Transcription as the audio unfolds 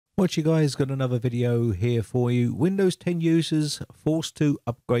What you guys, got another video here for you. Windows 10 users forced to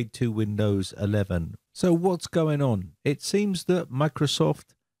upgrade to Windows 11. So what's going on? It seems that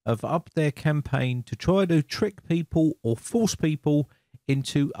Microsoft have upped their campaign to try to trick people or force people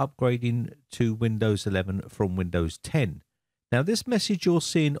into upgrading to Windows 11 from Windows 10. Now this message you're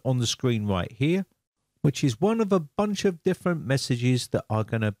seeing on the screen right here, which is one of a bunch of different messages that are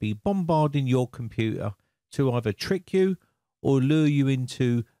going to be bombarding your computer to either trick you or lure you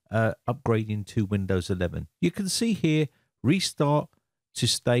into upgrading to Windows 11. You can see here, restart to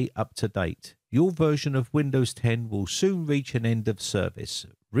stay up to date. Your version of Windows 10 will soon reach an end of service.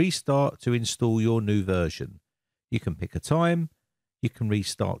 Restart to install your new version. You can pick a time, you can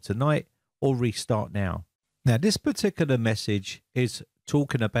restart tonight or restart now. Now this particular message is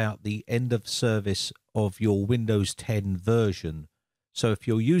talking about the end of service of your Windows 10 version. So if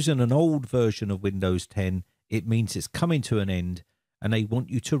you're using an old version of Windows 10, it means it's coming to an end and they want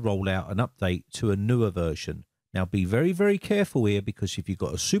you to roll out an update to a newer version. Now be very, very careful here, because if you've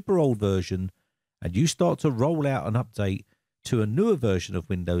got a super old version and you start to roll out an update to a newer version of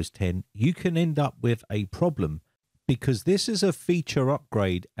Windows 10, you can end up with a problem, because this is a feature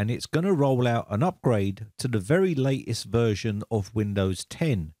upgrade and it's going to roll out an upgrade to the very latest version of Windows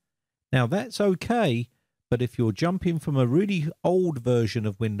 10. Now that's okay, but if you're jumping from a really old version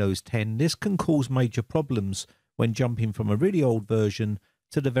of Windows 10, this can cause major problems when jumping from a really old version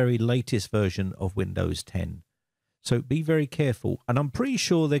to the very latest version of Windows 10. So be very careful. And I'm pretty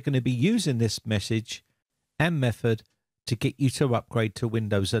sure they're going to be using this message and method to get you to upgrade to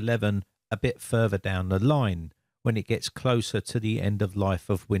Windows 11 a bit further down the line when it gets closer to the end of life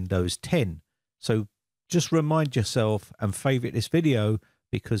of Windows 10. So just remind yourself and favorite this video,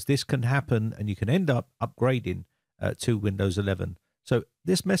 because this can happen and you can end up upgrading to Windows 11. So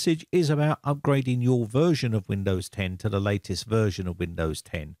this message is about upgrading your version of Windows 10 to the latest version of Windows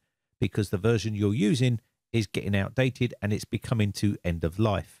 10, because the version you're using is getting outdated and it's becoming to end of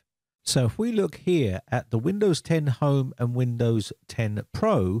life. So if we look here at the Windows 10 Home and Windows 10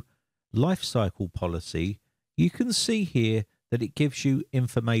 Pro lifecycle policy, you can see here that it gives you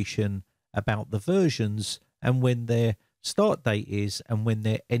information about the versions and when their start date is and when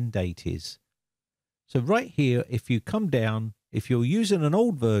their end date is. So right here, if you come down, if you're using an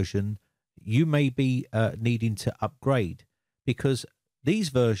old version, you may be needing to upgrade, because these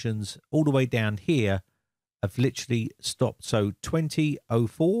versions all the way down here have literally stopped. So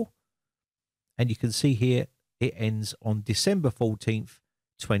 2004, and you can see here it ends on December 14th,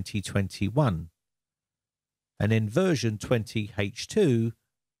 2021. And then version 20H2,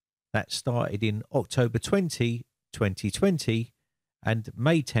 that started in October 20, 2020, and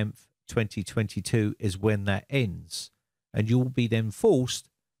May 10th, 2022 is when that ends. And you will be then forced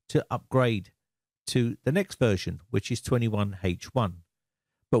to upgrade to the next version, which is 21H1.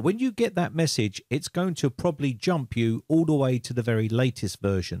 But when you get that message, it's going to probably jump you all the way to the very latest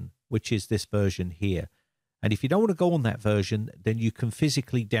version, which is this version here. And if you don't want to go on that version, then you can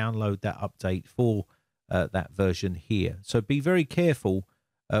physically download that update for that version here. So be very careful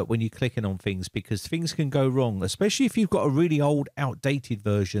when you're clicking on things, because things can go wrong, especially if you've got a really old, outdated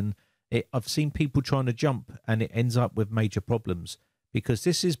version. I've seen people trying to jump and it ends up with major problems, because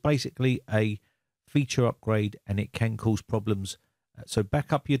this is basically a feature upgrade and it can cause problems. So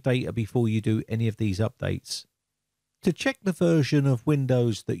back up your data before you do any of these updates. To check the version of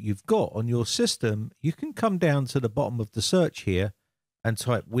Windows that you've got on your system, you can come down to the bottom of the search here and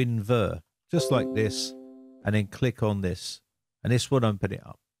type WinVer, just like this, and then click on this, and this will open it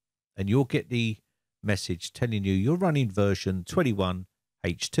up. And you'll get the message telling you you're running version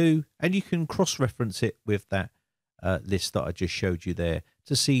 21H2, and you can cross-reference it with that list that I just showed you there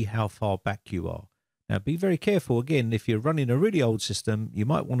to see how far back you are. Now be very careful, again, if you're running a really old system, you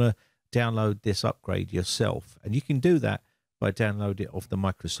might want to download this upgrade yourself, and you can do that by downloading it off the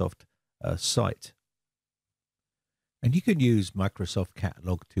Microsoft site. And you can use Microsoft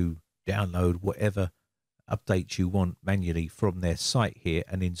Catalog to download whatever updates you want manually from their site here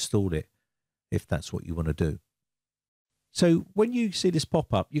and install it if that's what you want to do. So when you see this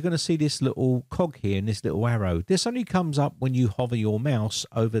pop up, you're going to see this little cog here and this little arrow. This only comes up when you hover your mouse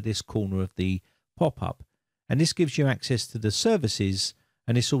over this corner of the pop-up, and this gives you access to the services,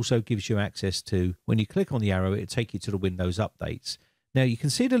 and this also gives you access to, when you click on the arrow, it'll take you to the Windows updates. Now you can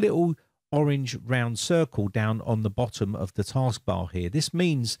see the little orange round circle down on the bottom of the taskbar here. This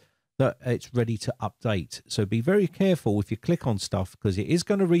means that it's ready to update. So be very careful if you click on stuff, because it is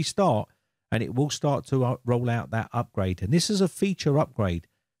going to restart and it will start to roll out that upgrade. And this is a feature upgrade.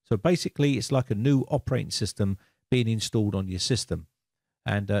 So basically it's like a new operating system being installed on your system.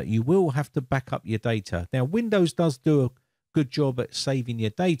 And you will have to back up your data. Now Windows does do good job at saving your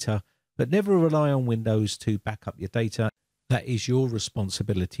data, but never rely on Windows to back up your data. That is your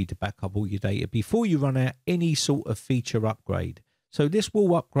responsibility to back up all your data before you run out any sort of feature upgrade. So this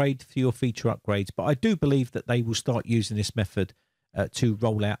will upgrade for your feature upgrades, but I do believe that they will start using this method to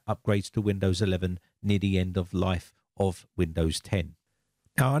roll out upgrades to Windows 11 near the end of life of Windows 10.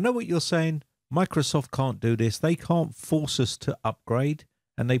 Now, I know what you're saying. Microsoft can't do this. They can't force us to upgrade,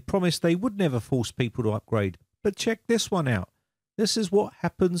 and they promised they would never force people to upgrade. But check this one out. This is what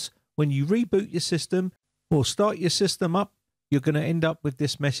happens when you reboot your system or start your system up. You're going to end up with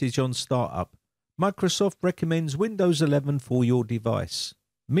this message on startup. Microsoft recommends Windows 11 for your device.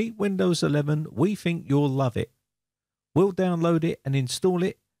 Meet Windows 11. We think you'll love it. We'll download it and install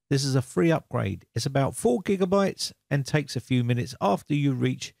it. This is a free upgrade. It's about 4 gigabytes and takes a few minutes after you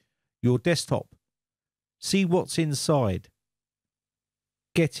reach your desktop. See what's inside.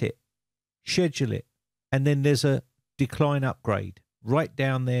 Get it. Schedule it. And then there's a decline upgrade right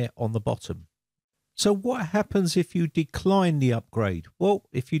down there on the bottom. So what happens if you decline the upgrade? Well,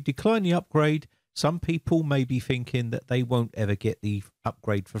 if you decline the upgrade, some people may be thinking that they won't ever get the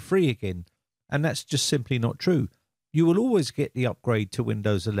upgrade for free again. And that's just simply not true. You will always get the upgrade to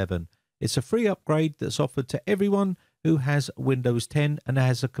Windows 11. It's a free upgrade that's offered to everyone who has Windows 10 and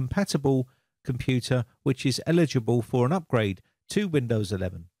has a compatible computer which is eligible for an upgrade to Windows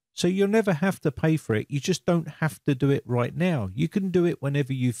 11. So you'll never have to pay for it. You just don't have to do it right now. You can do it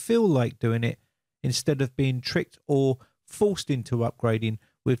whenever you feel like doing it instead of being tricked or forced into upgrading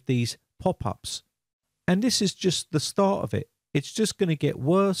with these pop-ups. And this is just the start of it. It's just going to get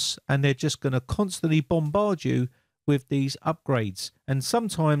worse, and they're just going to constantly bombard you with these upgrades. And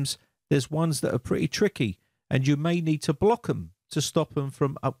sometimes there's ones that are pretty tricky, and you may need to block them to stop them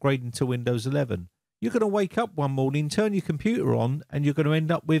from upgrading to Windows 11. You're going to wake up one morning, turn your computer on, and you're going to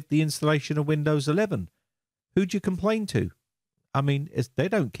end up with the installation of Windows 11. Who'd you complain to? I mean, they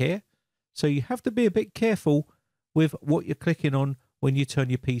don't care. So you have to be a bit careful with what you're clicking on when you turn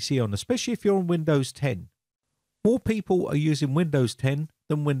your PC on, especially if you're on Windows 10. More people are using Windows 10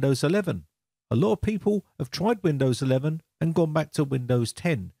 than Windows 11. A lot of people have tried Windows 11 and gone back to Windows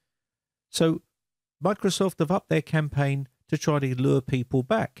 10. So Microsoft have upped their campaign to try to lure people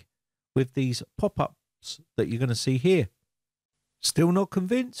back with these pop-ups that you're going to see here. Still not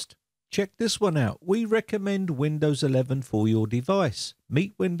convinced? Check this one out. We recommend Windows 11 for your device.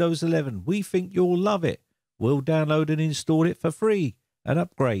 Meet Windows 11. We think you'll love it. We'll download and install it for free. An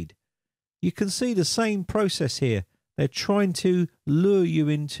upgrade. You can see the same process here. They're trying to lure you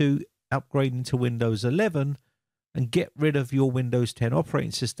into upgrading to Windows 11 and get rid of your Windows 10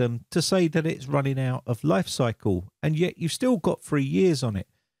 operating system to say that it's running out of life cycle, and yet you've still got 3 years on it.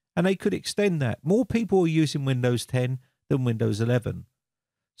 And they could extend that. More people are using Windows 10 than Windows 11.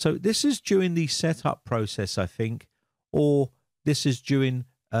 So this is during the setup process, I think, or this is during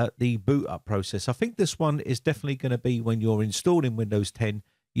the boot up process. I think this one is definitely going to be when you're installing Windows 10.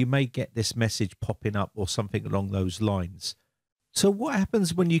 You may get this message popping up or something along those lines. So what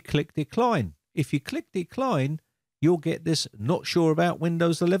happens when you click decline? If you click decline, you'll get this not sure about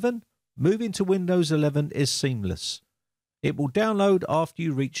Windows 11. Moving to Windows 11 is seamless. It will download after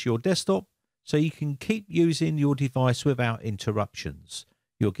you reach your desktop, so you can keep using your device without interruptions.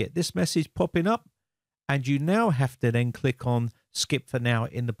 You'll get this message popping up, and you now have to then click on skip for now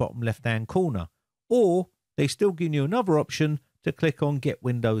in the bottom left hand corner, or they still give you another option to click on get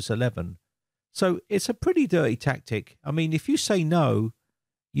Windows 11. So it's a pretty dirty tactic. I mean, if you say no,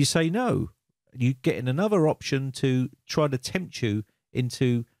 you say no. You're getting another option to try to tempt you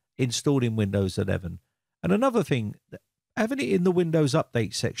into installing Windows 11. And another thing, having it in the Windows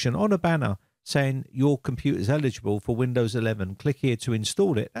Update section on a banner saying your computer is eligible for Windows 11, click here to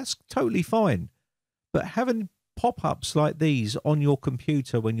install it, that's totally fine. But having pop-ups like these on your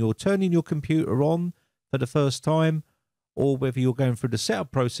computer when you're turning your computer on for the first time, or whether you're going through the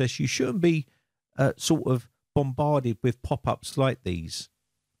setup process, you shouldn't be sort of bombarded with pop-ups like these.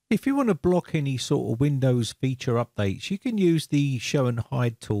 If you want to block any sort of Windows feature updates, you can use the show and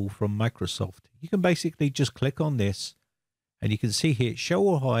hide tool from Microsoft. You can basically just click on this, and you can see here, show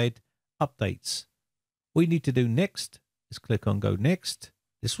or hide updates. All you need to do next is click on go next.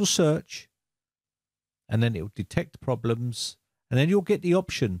 This will search, and then it will detect problems, and then you'll get the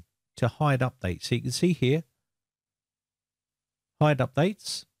option to hide updates. So you can see here, hide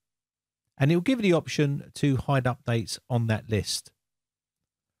updates, and it will give you the option to hide updates on that list.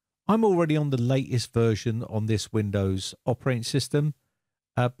 I'm already on the latest version on this Windows operating system,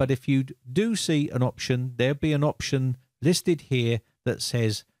 but if you do see an option, there'll be an option listed here that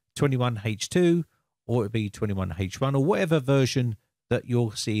says 21H2, or it'll be 21H1, or whatever version that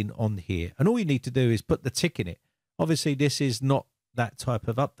you're seeing on here. And all you need to do is put the tick in it. Obviously, this is not that type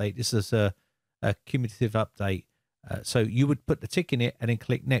of update. This is a cumulative update. So you would put the tick in it and then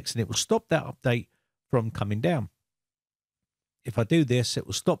click next, and it will stop that update from coming down. If I do this, it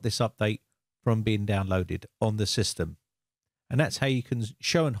will stop this update from being downloaded on the system. And that's how you can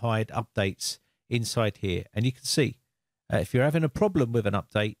show and hide updates inside here. And you can see if you're having a problem with an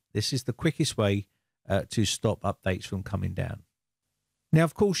update, this is the quickest way to stop updates from coming down. Now,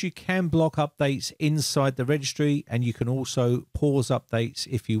 of course, you can block updates inside the registry, and you can also pause updates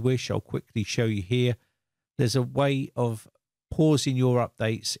if you wish. I'll quickly show you here. There's a way of pausing your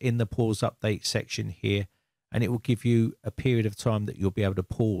updates in the pause update section here, and it will give you a period of time that you'll be able to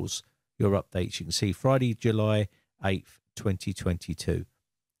pause your updates. You can see Friday, July 8th, 2022.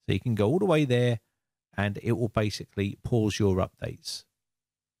 So you can go all the way there, and it will basically pause your updates.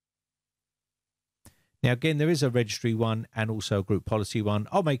 Now, again, there is a registry one and also a group policy one.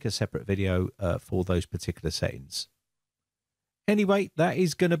 I'll make a separate video for those particular settings. Anyway, that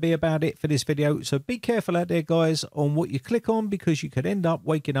is going to be about it for this video. So be careful out there, guys, on what you click on, because you could end up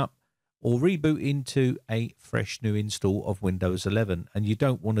waking up or reboot into a fresh new install of Windows 11. And you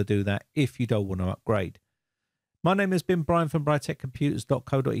don't want to do that if you don't want to upgrade. My name has been Brian from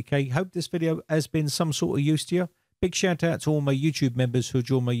briteccomputers.co.uk. Hope this video has been some sort of use to you. Big shout out to all my YouTube members who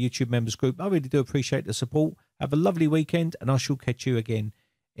join my YouTube members group. I really do appreciate the support. Have a lovely weekend, and I shall catch you again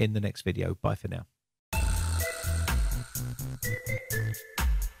in the next video. Bye for now.